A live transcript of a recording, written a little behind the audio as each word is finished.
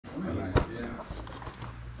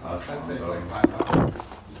I'd say like $5.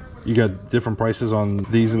 You got different prices on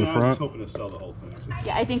these in the front? I was hoping to sell the whole thing.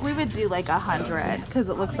 Yeah, I think we would do like 100 because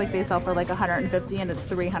it looks like they sell for like 150 and it's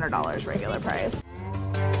 $300 regular price.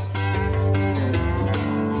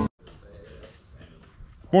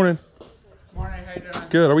 Morning. Morning, how you doing?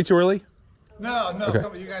 Good. Are we too early? No,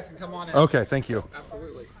 Okay. you guys can come on in. Okay, thank you.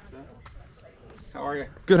 Absolutely. So, how are you?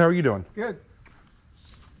 Good. How are you doing? Good.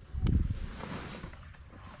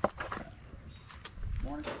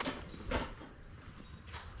 Morning.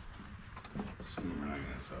 Assuming we're not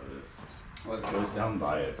gonna sell this. What? I was down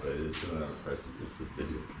by it, but it's gonna press it. It's a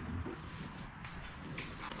video.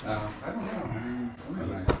 I don't know. I mean,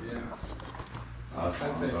 yeah. I'd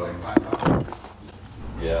I'd say like $5.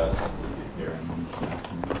 yeah, let's leave it here.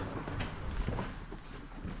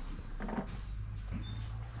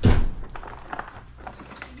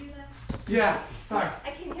 Yeah. Sorry.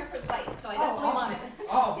 I came here for the bike, so I Oh, definitely awesome. want it.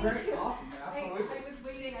 Oh, Thank great. you. Awesome. Absolutely. I was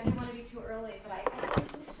waiting. I didn't want to be too early, but I was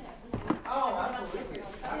listening. Oh, absolutely.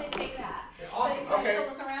 I'm going to take that. Awesome. But can I Okay.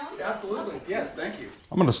 still look around? Absolutely. Okay. Yes. Thank you.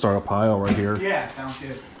 I'm going to start a pile right here. Yeah. Sounds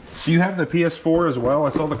good. Do you have the PS4 as well? I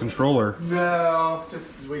saw the controller. No,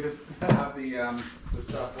 we just have the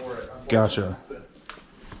stuff for it. Gotcha. So,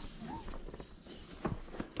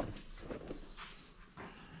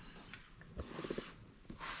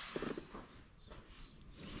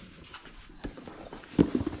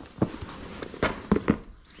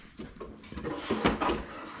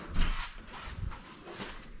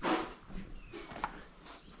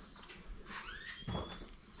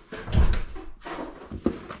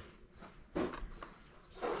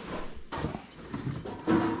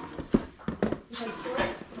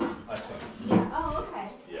 Oh, okay.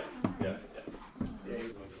 Yeah. That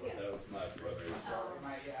was my brother's.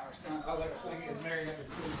 our son, other son is married up to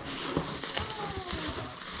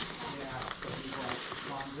yeah. So he's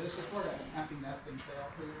like, this is sort of an empty nesting sale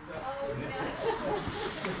too. So. Oh, yeah.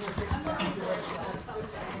 I'm looking forward to that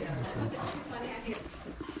someday. Was it 220? I think.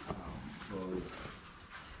 Slowly.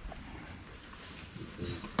 2, 3,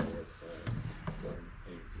 4, 5, 6, 7,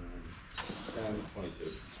 8, 9, 10,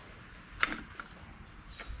 22.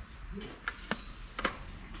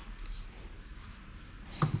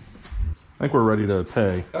 I think we're ready to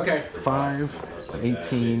pay. Okay.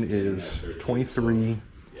 518 is 23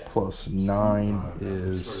 plus 9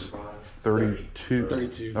 is 32.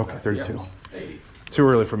 32. Okay, 32. Yep. Too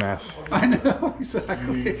early for math. I know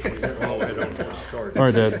exactly. All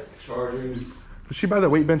right, Dad. Charging. Did she buy the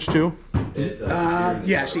weight bench too? It does.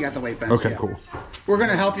 Yeah, she got the weight bench. Okay, yeah. cool. We're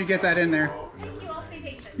gonna help you get that in there. Thank you. I'll be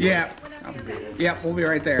patient. Yeah. Whenever you're ready. Yep, we'll be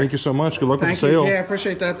right there. Thank you so much. Good luck with Thank the sale. you. Yeah,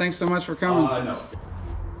 appreciate that. Thanks so much for coming. No.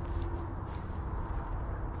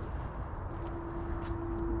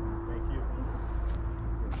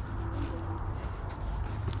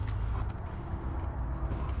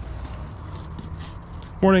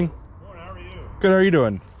 Morning. Morning, how are you? Good. How are you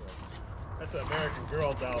doing? That's an American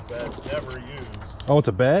Girl doll bed, never used. Oh, it's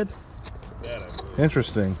a bed? That I believe.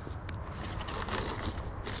 Interesting.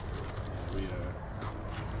 We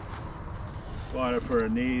bought it for a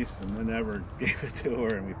niece and then never gave it to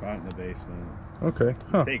her, and we found it in the basement. Okay.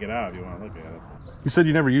 Huh. Take it out if you want to look at it. You said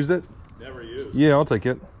you never used it? Never used. Yeah, I'll take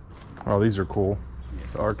it. Oh, these are cool.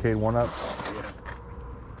 The arcade one-ups. Yeah.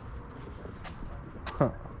 Huh.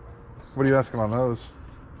 What are you asking on those?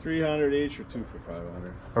 300 each or 2 for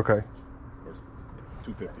 500, Okay. or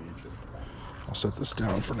 250 each. I'll set this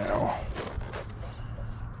down for now.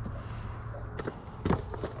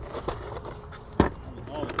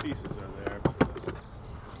 All the pieces are there. The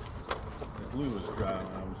glue is dry on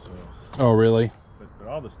them, so. Oh, really? But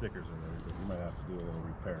all the stickers are there. But you might have to do a little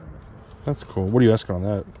repairing. That's cool. What are you asking on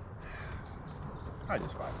that? I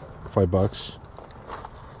just $5. $5.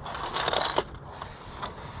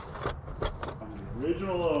 I'm the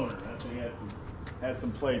original owner. That thing had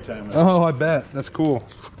some playtime. in it. Oh, I bet. That's cool.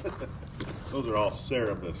 Those are all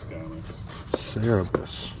Cerebus comics.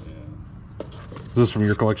 Cerebus. Yeah. Is this from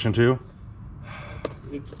your collection too?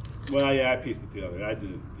 Well, yeah, I pieced it together. I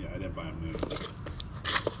didn't buy them new.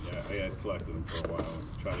 Yeah, I had collected them for a while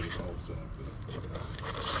and tried to get the whole set. But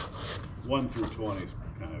 1 through 20 is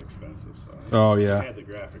kind of expensive, so Oh, yeah. I had the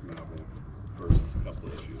graphic novel first couple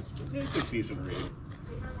of issues. But it's a decent read.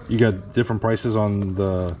 You got different prices on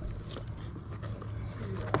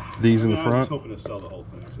these in the I was front? hoping to sell the whole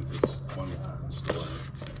thing since it's one store.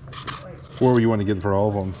 What were you want to get for all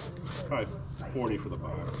of them? Probably 40 for the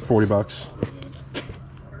box. 40 bucks. Yeah.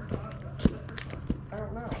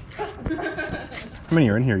 How many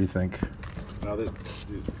are in here, you think? Now that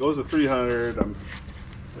it goes to 300,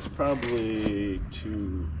 it's probably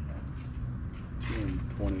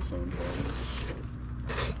 220 some.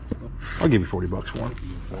 I'll give you 40 bucks for them.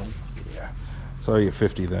 Yeah. So I get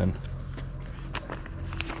 50 then.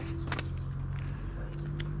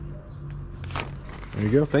 There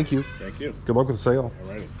you go. Thank you. Thank you. Good luck with the sale.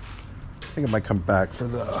 Alrighty. I think I might come back for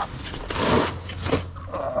the.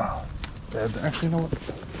 Actually, you know what?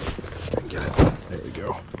 I can get it. There we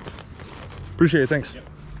go. Appreciate it. Thanks. Yep.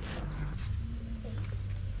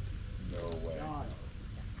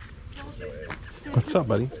 What's up,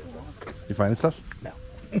 buddy? You finding stuff? No.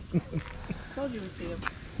 Told you we'd see him.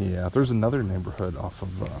 Yeah, there's another neighborhood off of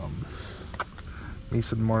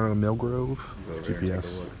Mason Morrow Millgrove. Go over there and take a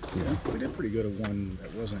GPS. look. Yeah. We did pretty good at one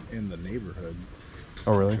that wasn't in the neighborhood.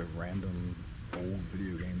 Oh, really? Just a random old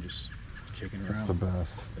video game just kicking around. That's the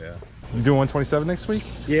best. Yeah. You doing 127 next week?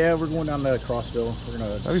 Yeah, we're going down to Crossville. We're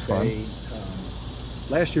gonna That'd be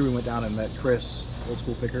fun. Last year we went down and met Chris, old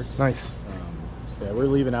school picker. Nice. Yeah, we're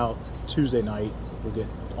leaving out Tuesday night. We'll get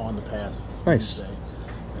on the path. Nice. Wednesday,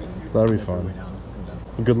 and That'll be make our fun. way down.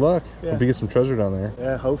 Well, good luck. Yeah. Hope you get some treasure down there.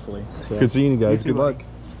 Yeah, hopefully. So, Good seeing you guys. too, Good luck. Mike.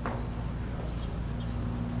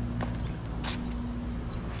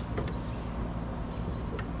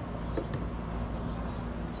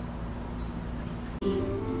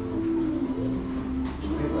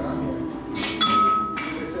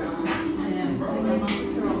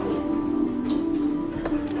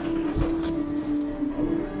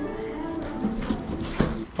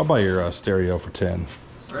 I'll buy your stereo for 10.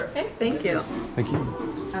 Okay, thank you. Thank you.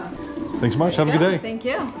 Oh. Thanks so much. Have a good day. Thank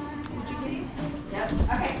you. Yep,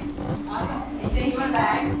 okay. Awesome. Thank you,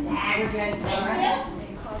 bag. Yeah, we're good. Thank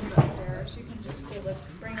you. Closet upstairs. You can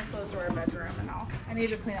just bring the clothes to our bedroom and I need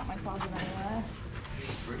to clean out my closet anyway.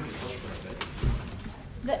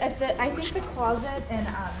 I think the closet and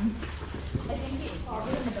I think the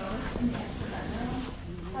closet and the bonus in the extra bedroom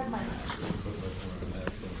has my name.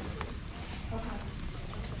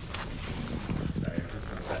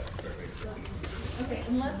 Okay,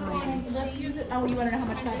 and let's use it. Oh, you want to know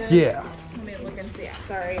how much that is? Yeah. Let me look and see it.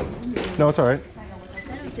 Sorry. No, it's all right.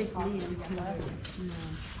 I don't think Lee and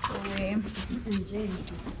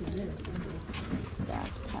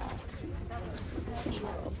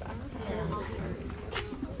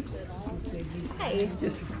Hi.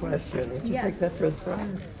 Just a question. Would you Yes. take that for the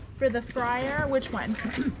fryer? For the fryer, which one?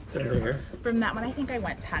 There. From that one, I think I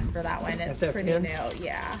went 10 for that one. It's That's pretty $10? new.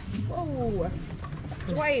 Yeah. Whoa.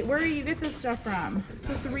 Dwight, where do you get this stuff from? It's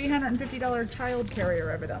a $350 child carrier,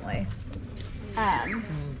 evidently.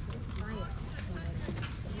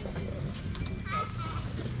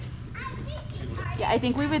 Yeah, I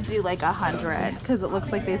think we would do like 100 because it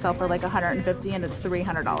looks like they sell for like 150 and it's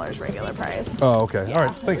 $300 regular price. Oh, okay. Yeah, All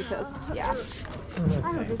right. Thanks. this is- Yeah.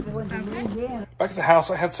 Back at the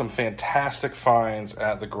house, I had some fantastic finds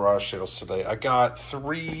at the garage sales today. I got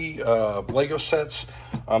 3 Lego sets.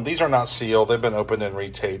 These are not sealed. They've been opened and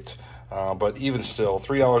retaped. But even still,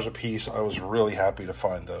 $3 a piece. I was really happy to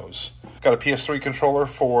find those. Got a PS3 controller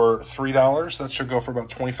for $3. That should go for about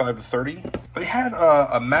 $25 to $30. They had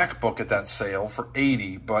a MacBook at that sale for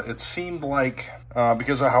 $80, but it seemed like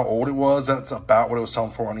because of how old it was, that's about what it was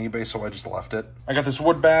selling for on eBay, so I just left it. I got this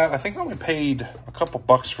wood bat. I think I only paid a couple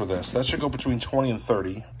bucks for this. That should go between $20 and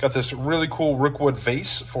 $30. Got this really cool Rickwood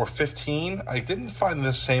vase for $15. I didn't find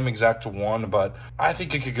the same exact one, but I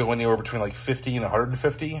think it could go anywhere between like $50 and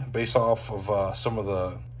 $150 based off of some of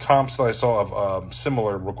the comps that I saw of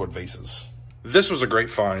similar Rickwood vases. This was a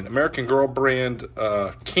great find. American Girl brand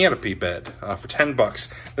canopy bed for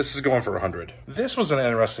 $10. This is going for $100. This was an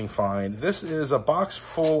interesting find. This is a box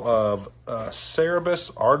full of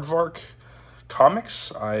Cerebus Aardvark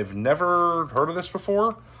comics. I've never heard of this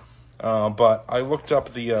before, but I looked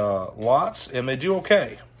up the lots and they do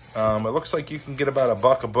okay. It looks like you can get about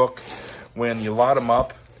 $1 a book when you lot them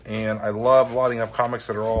up. And I love lotting up comics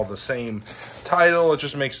that are all the same title. It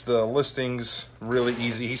just makes the listings really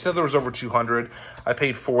easy. He said there was over 200. I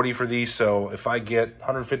paid $40 for these, so if I get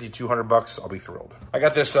 150, 200 bucks, I'll be thrilled. I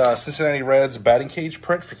got this Cincinnati Reds batting cage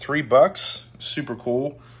print for $3. Super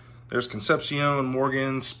cool. There's Concepcion,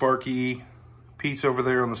 Morgan, Sparky, Pete's over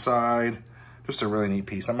there on the side. Just a really neat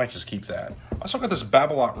piece. I might just keep that. I also got this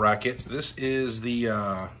Babolat racket. This is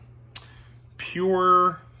the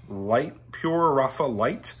Pure Rafa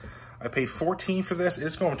Light. I paid $14 for this.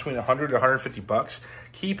 It's going between 100 to 150 bucks.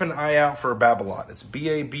 Keep an eye out for a Babolat. It's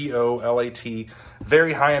B-A-B-O-L-A-T.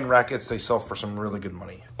 Very high-end rackets. They sell for some really good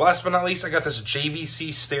money. Last but not least, I got this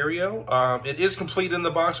JVC stereo. It is complete in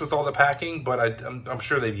the box with all the packing, but I'm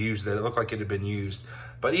sure they've used it. It looked like it had been used.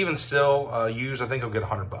 But even still, used, I think I'll get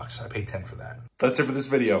 100 bucks. I paid 10 for that. That's it for this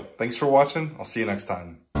video. Thanks for watching. I'll see you next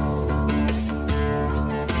time.